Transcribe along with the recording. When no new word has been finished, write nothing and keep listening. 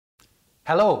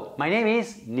Hello, my name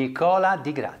is Nicola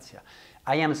Di Grazia.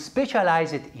 I am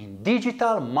specialized in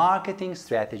digital marketing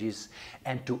strategies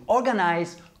and to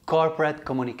organize corporate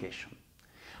communication.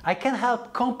 I can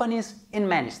help companies in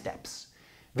many steps: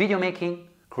 video making,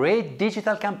 create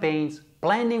digital campaigns,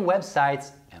 planning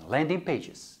websites and landing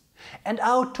pages, and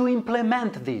how to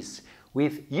implement this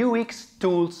with UX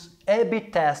tools,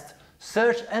 A/B tests,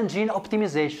 search engine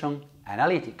optimization,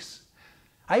 analytics.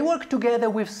 I work together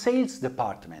with sales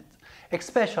department,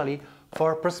 especially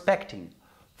for prospecting,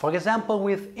 for example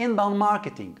with inbound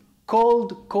marketing,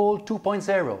 cold call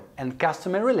 2.0 and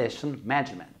customer relation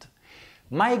management.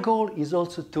 My goal is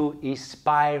also to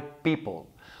inspire people,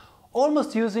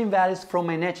 almost using values from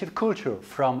my native culture,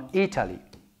 from Italy.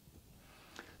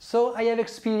 So I have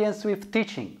experience with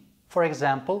teaching. For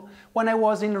example, when I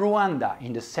was in Rwanda,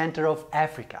 in the center of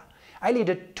Africa, I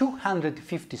led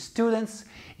 250 students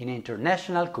in an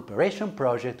international cooperation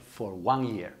project for 1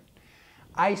 year.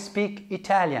 I speak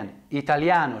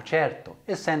italiano certo,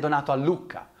 essendo nato a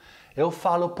Lucca. Eu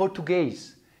falo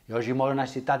português e hoje moro na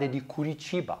cidade de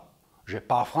Curitiba. Je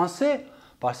parle français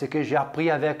parce que j'ai appris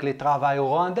avec le travail au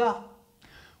Rwanda.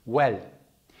 Well,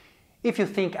 if you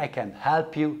think I can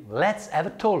help you, let's have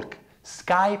a talk.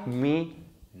 Skype me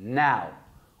now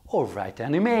or write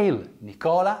an email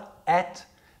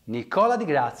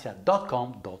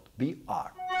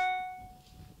nicola@nicoladigrazia.com.br.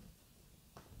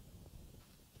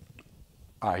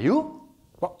 Are you?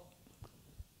 Well,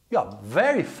 you are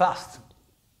very fast.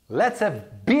 Let's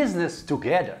have business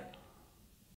together.